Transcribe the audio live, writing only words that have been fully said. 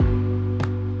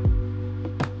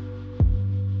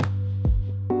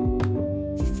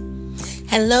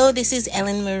Hello, this is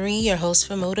Ellen Marie, your host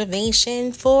for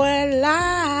Motivation for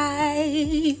Life.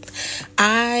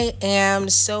 I am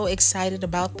so excited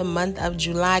about the month of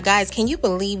July. Guys, can you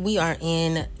believe we are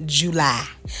in July?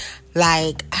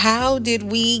 Like, how did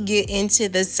we get into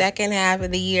the second half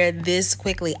of the year this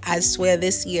quickly? I swear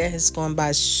this year has gone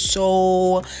by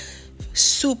so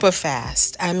super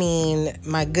fast. I mean,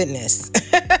 my goodness.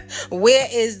 Where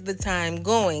is the time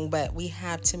going? But we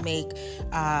have to make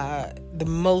the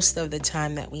most of the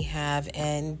time that we have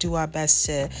and do our best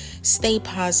to stay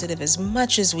positive as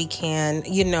much as we can.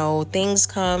 You know, things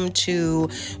come to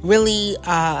really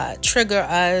trigger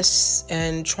us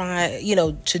and try,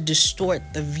 to distort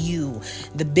the view,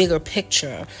 the bigger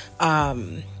picture.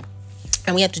 And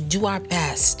we have to do our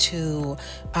best to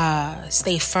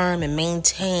stay firm and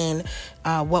maintain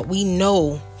what we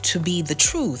know to be the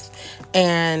truth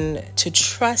and to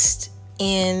trust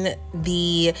in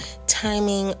the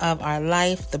timing of our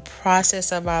life, the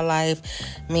process of our life.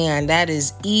 Man, that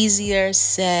is easier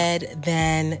said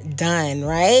than done,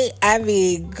 right? I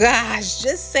mean, gosh,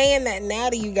 just saying that now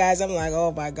to you guys, I'm like,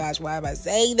 oh my gosh, why am I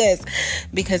saying this?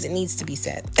 Because it needs to be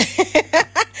said.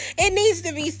 It needs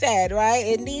to be said, right?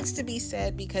 It needs to be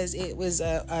said because it was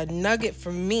a nugget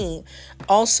for me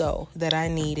also that I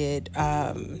needed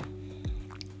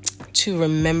to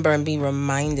remember and be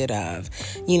reminded of,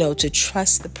 to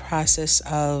trust the process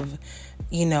of,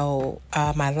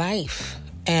 my life.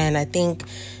 And I think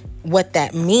what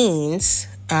that means,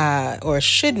 or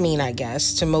should mean, I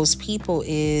guess, to most people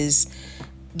is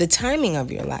the timing of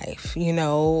your life,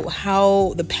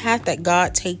 how the path that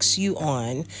God takes you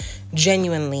on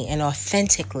genuinely and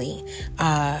authentically,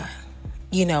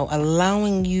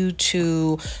 allowing you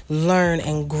to learn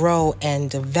and grow and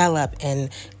develop and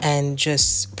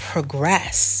just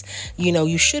progress.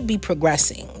 You should be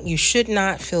progressing. You should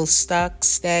not feel stuck,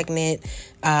 stagnant,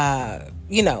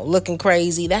 looking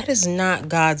crazy. That is not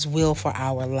God's will for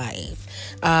our life.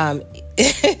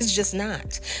 It's just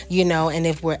not, and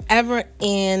if we're ever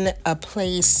in a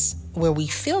place where we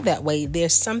feel that way,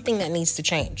 there's something that needs to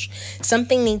change.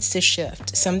 Something needs to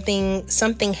shift. Something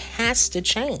has to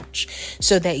change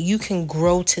so that you can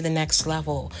grow to the next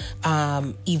level,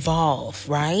 evolve,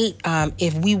 right?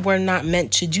 If we were not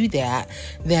meant to do that,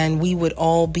 then we would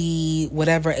all be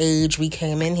whatever age we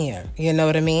came in here. You know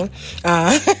what I mean?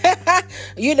 Our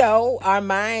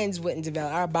minds wouldn't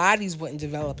develop, our bodies wouldn't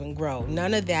develop and grow.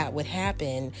 None of that would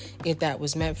happen if that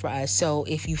was meant for us. So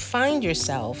if you find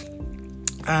yourself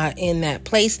in that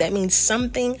place, that means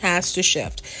something has to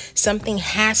shift. Something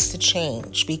has to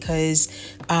change because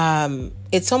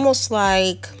it's almost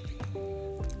like,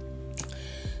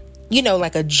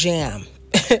 like a jam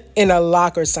in a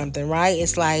lock or something, right?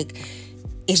 It's like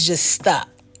it's just stuck.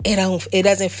 It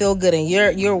doesn't feel good, and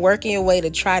you're working your way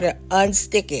to try to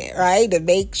unstick it, right? To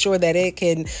make sure that it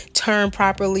can turn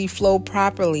properly, flow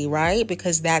properly, right?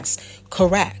 Because that's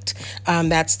correct.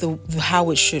 That's how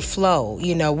it should flow.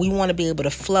 We want to be able to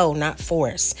flow, not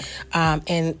force.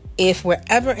 And if we're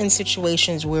ever in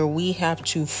situations where we have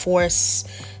to force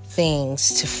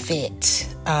things to fit,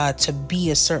 to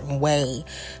be a certain way,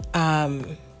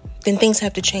 then things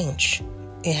have to change.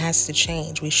 It has to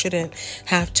change. We shouldn't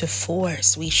have to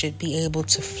force. We should be able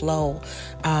to flow,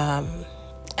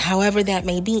 however that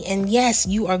may be. And yes,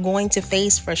 you are going to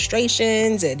face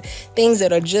frustrations and things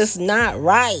that are just not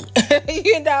right.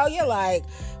 You're like,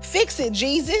 fix it,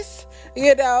 Jesus.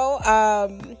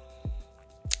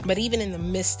 But even in the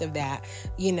midst of that,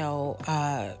 you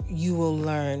will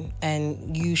learn,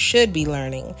 and you should be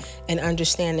learning and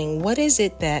understanding what is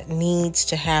it that needs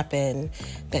to happen,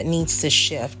 that needs to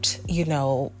shift,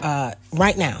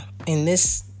 right now in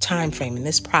this time frame, in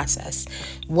this process.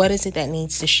 What is it that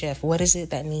needs to shift? What is it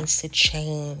that needs to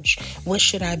change? What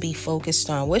should I be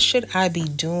focused on? What should I be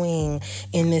doing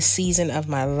in this season of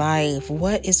my life?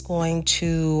 What is going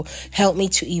to help me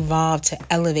to evolve, to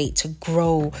elevate, to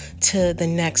grow to the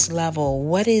next level?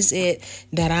 What is it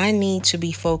that I need to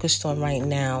be focused on right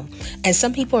now? And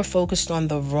some people are focused on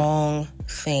the wrong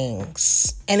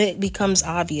things, and it becomes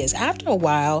obvious. After a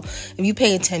while, if you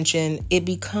pay attention, it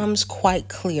becomes quite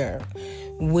clear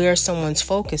where someone's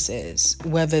focus is,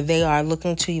 whether they are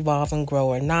looking to evolve and grow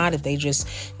or not. If they just,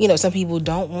 some people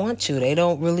don't want to, they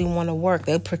don't really want to work.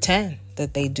 They pretend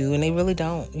that they do, and they really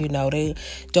don't. They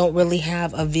don't really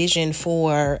have a vision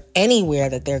for anywhere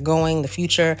that they're going, the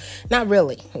future. Not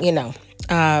really,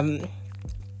 And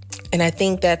I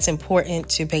think that's important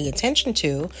to pay attention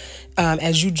to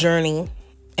as you journey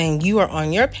and you are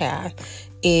on your path,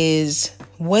 is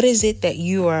what is it that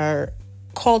you are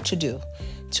called to do?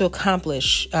 to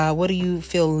accomplish? What do you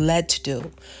feel led to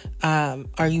do?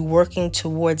 Are you working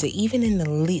towards it? Even in the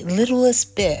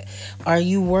littlest bit, are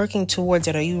you working towards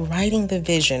it? Are you writing the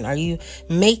vision? Are you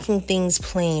making things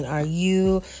plain? Are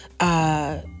you,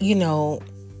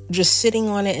 just sitting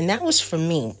on it? And that was for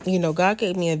me. God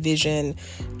gave me a vision,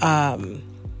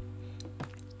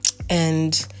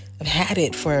 and I've had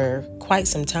it for quite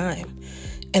some time.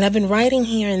 And I've been writing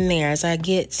here and there as I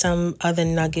get some other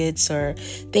nuggets or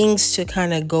things to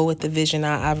kind of go with the vision.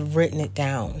 I've written it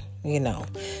down,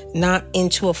 not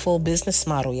into a full business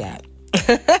model yet.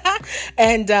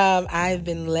 And I've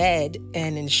been led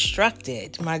and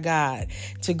instructed, my God,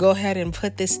 to go ahead and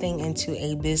put this thing into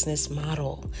a business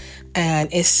model. And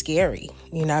it's scary.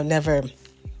 I've never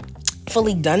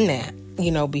fully done that,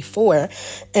 before.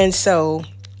 And so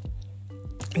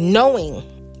knowing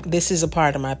this is a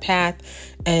part of my path,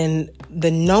 and the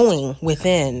knowing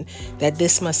within that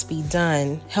this must be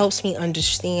done helps me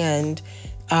understand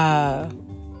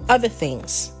other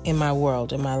things in my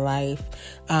world, in my life,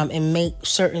 and make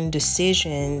certain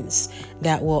decisions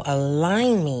that will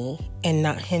align me and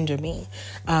not hinder me,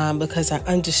 because I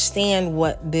understand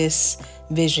what this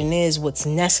vision is, what's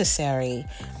necessary,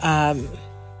 and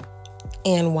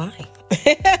why.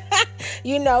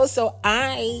 So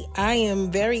I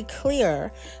am very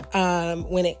clear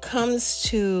when it comes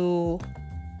to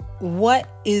what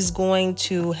is going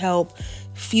to help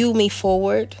fuel me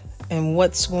forward and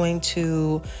what's going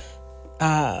to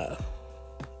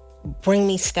bring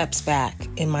me steps back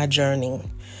in my journey.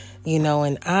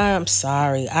 And I'm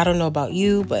sorry, I don't know about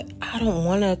you, but I don't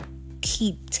want to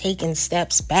keep taking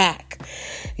steps back.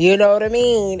 You know what I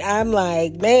mean? I'm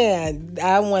like, man,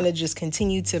 I want to just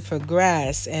continue to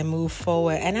progress and move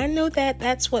forward. And I know that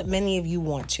that's what many of you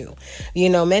want to.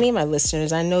 Many of my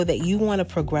listeners, I know that you want to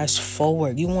progress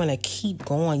forward. You want to keep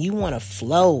going. You want to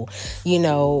flow.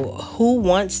 Who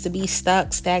wants to be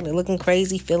stuck, stagnant, looking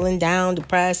crazy, feeling down,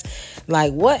 depressed?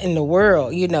 Like, what in the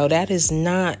world? That is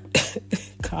not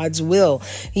God's will.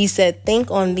 He said,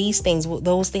 think on these things,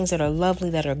 those things that are lovely,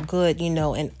 that are good,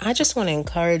 and I just want to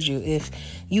encourage you, if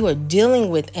you are dealing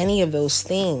with any of those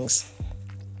things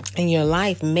in your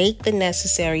life, make the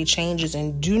necessary changes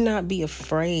and do not be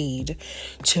afraid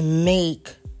to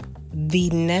make the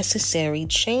necessary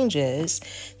changes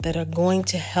that are going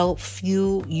to help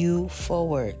fuel you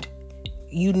forward.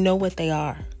 You know what they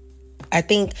are. I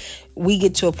think we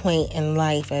get to a point in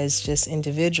life as just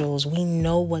individuals, we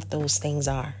know what those things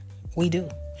are. We do.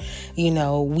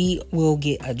 We will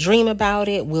get a dream about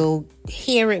it. We'll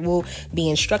hear it. We'll be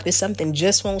instructed. Something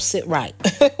just won't sit right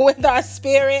with our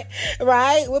spirit,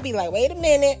 right? We'll be like, wait a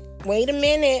minute.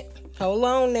 Hold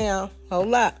on now.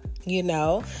 Hold up,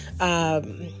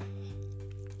 and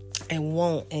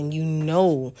won't. And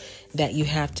that you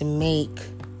have to make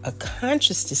a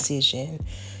conscious decision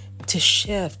to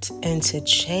shift and to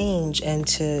change, and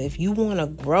to, if you want to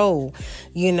grow,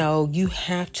 you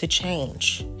have to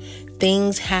change.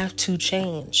 Things have to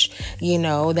change.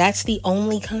 That's the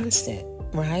only constant,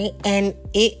 right? And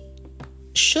it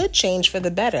should change for the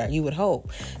better, you would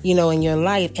hope, in your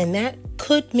life. And that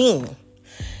could mean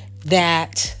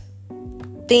that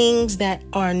things that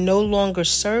are no longer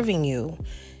serving you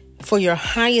for your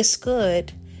highest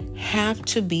good have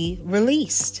to be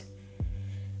released.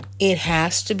 It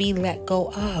has to be let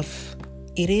go of.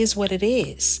 It is what it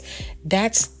is.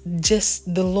 That's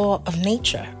just the law of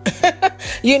nature.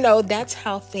 That's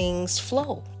how things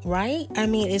flow, right? I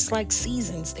mean, it's like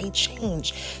seasons, they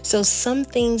change. So some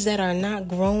things that are not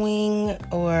growing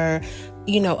or,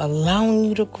 allowing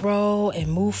you to grow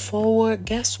and move forward,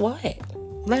 guess what?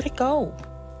 Let it go.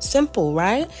 Simple,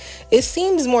 right? It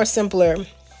seems more simpler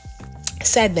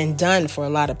said than done for a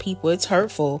lot of people. It's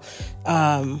hurtful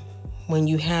when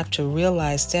you have to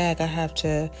realize, I have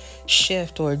to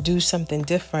shift or do something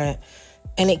different.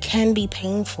 And it can be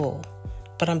painful.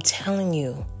 But I'm telling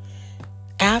you,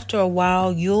 after a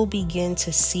while, you'll begin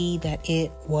to see that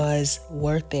it was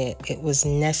worth it. It was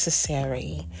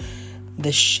necessary.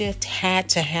 The shift had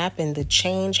to happen. The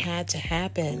change had to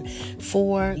happen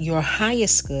for your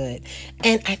highest good.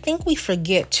 And I think we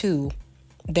forget, too,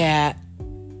 that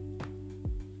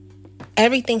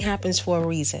everything happens for a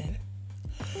reason.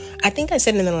 I think I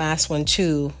said in the last one,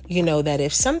 too, that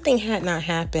if something had not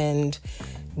happened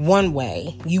one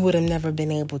way, you would have never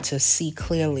been able to see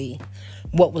clearly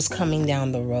what was coming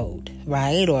down the road,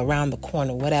 right? Or around the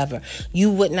corner, whatever. You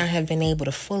would not have been able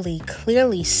to fully,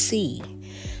 clearly see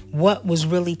what was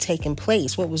really taking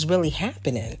place, what was really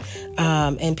happening.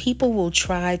 And people will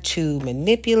try to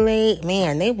manipulate.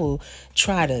 Man, they will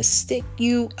try to stick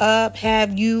you up,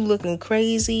 have you looking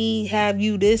crazy, have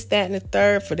you this, that, and the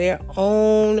third for their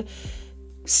own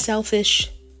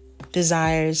selfish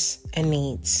desires, and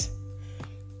needs.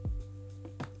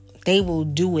 They will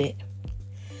do it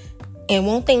and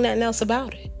won't think nothing else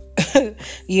about it.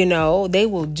 They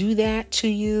will do that to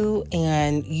you,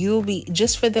 and you'll be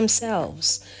just for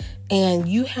themselves. And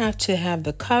you have to have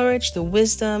the courage, the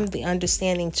wisdom, the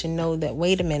understanding to know that,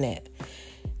 wait a minute,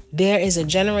 there is a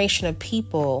generation of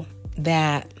people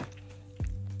that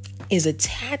is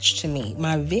attached to me,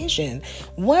 my vision,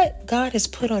 what God has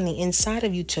put on the inside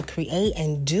of you to create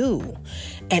and do.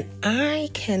 And I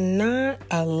cannot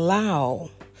allow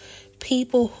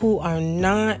people who are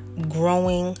not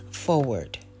growing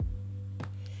forward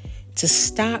to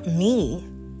stop me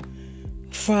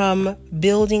from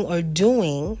building or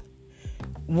doing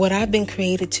what I've been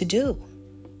created to do.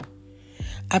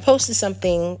 I posted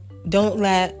something,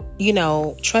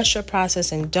 trust your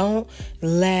process, and don't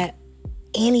let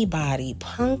anybody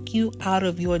punk you out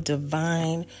of your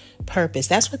divine purpose.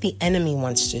 That's what the enemy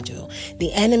wants to do.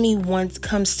 The enemy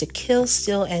comes to kill,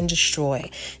 steal, and destroy.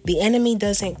 The enemy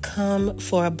doesn't come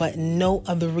for but no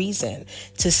other reason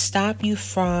to stop you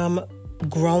from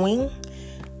growing,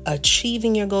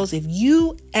 achieving your goals. If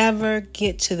you ever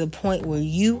get to the point where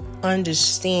you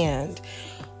understand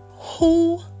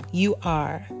who you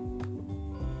are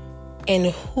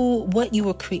and what you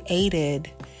were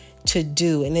created to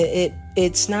do, and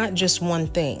it's not just one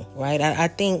thing, right? I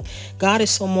think God is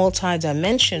so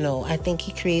multidimensional. I think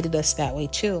he created us that way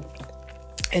too.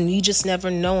 And you just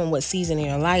never know in what season in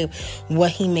your life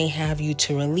what he may have you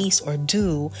to release or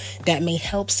do that may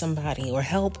help somebody or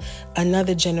help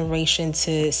another generation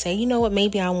to say, you know what,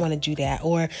 maybe I want to do that,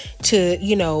 or to,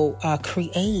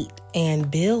 create and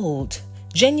build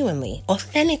genuinely,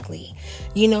 authentically,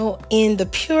 in the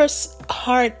purest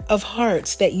heart of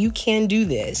hearts that you can do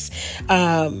this.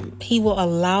 He will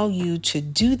allow you to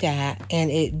do that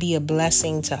and it be a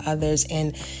blessing to others.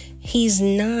 And he's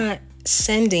not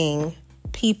sending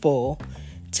people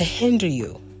to hinder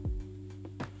you.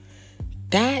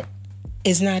 That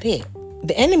is not it.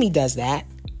 The enemy does that.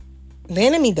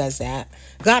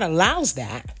 God allows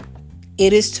that.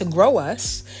 It is to grow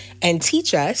us and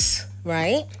teach us,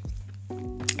 right?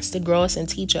 It's to grow us and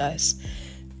teach us.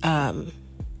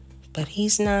 But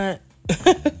he's not,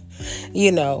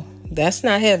 that's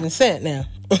not heaven sent now.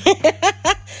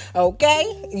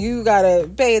 Okay? You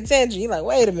gotta pay attention. You're like,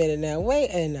 wait a minute now. What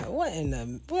in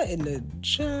the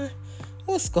John?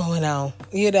 What's going on?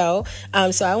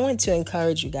 So I want to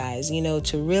encourage you guys,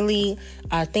 to really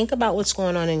think about what's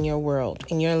going on in your world,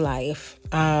 in your life.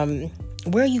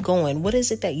 Where are you going? What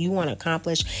is it that you want to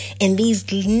accomplish in these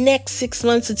next 6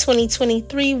 months of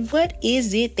 2023? What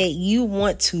is it that you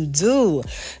want to do?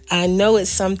 I know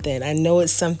it's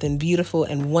something beautiful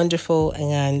and wonderful,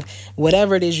 and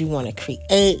whatever it is you want to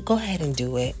create, go ahead and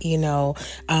do it,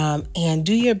 and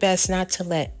do your best not to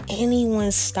let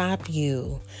anyone stop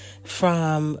you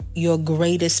from your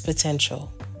greatest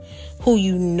potential. Who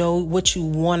what you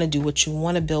want to do, what you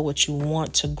want to build, what you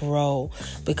want to grow,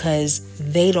 because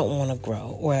they don't want to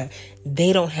grow, or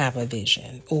they don't have a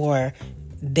vision, or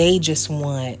they just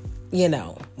want,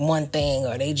 one thing,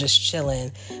 or they just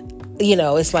chilling.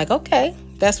 It's like, okay,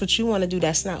 that's what you want to do.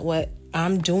 That's not what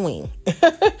I'm doing.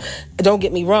 Don't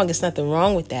get me wrong. There's nothing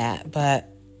wrong with that. But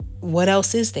what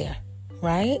else is there,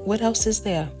 right? What else is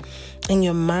there in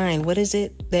your mind? What is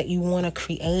it that you want to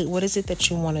create? What is it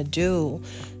that you want to do?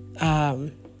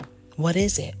 What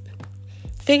is it?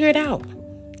 Figure it out.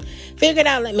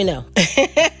 Let me know.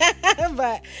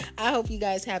 But I hope you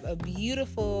guys have a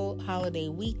beautiful holiday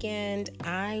weekend.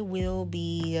 I will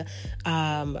be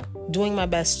doing my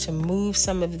best to move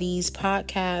some of these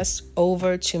podcasts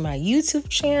over to my YouTube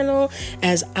channel,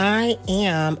 as I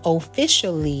am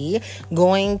officially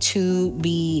going to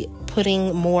be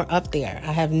putting more up there.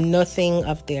 I have nothing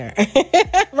up there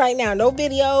right now. No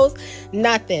videos,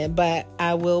 nothing. But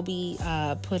I will be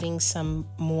putting some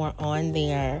more on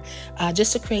there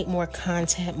just to create more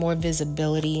content, more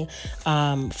visibility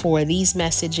for these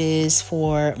messages,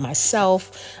 for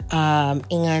myself,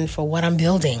 and for what I'm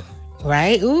building.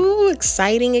 Right? Ooh,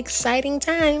 exciting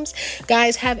times.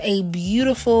 Guys, have a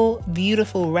beautiful,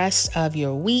 beautiful rest of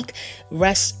your week.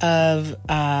 Rest of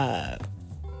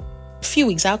few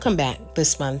weeks. I'll come back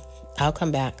this month.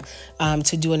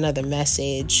 To do another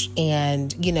message,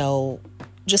 and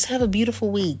just have a beautiful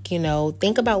week.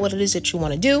 Think about what it is that you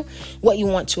want to do, what you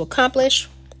want to accomplish,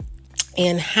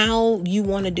 and how you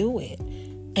want to do it,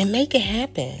 and make it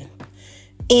happen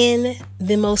in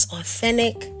the most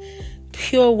authentic,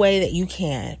 pure way that you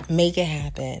can. Make it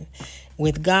happen.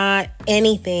 With God,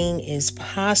 anything is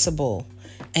possible.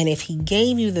 And if he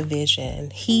gave you the vision,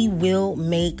 he will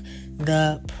make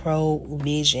the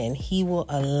provision. He will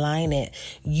align it.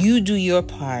 You do your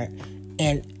part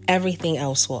and everything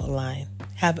else will align.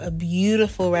 Have a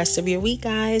beautiful rest of your week,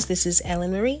 guys. This is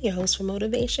Ellen Marie, your host for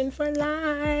Motivation for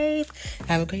Life.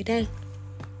 Have a great day.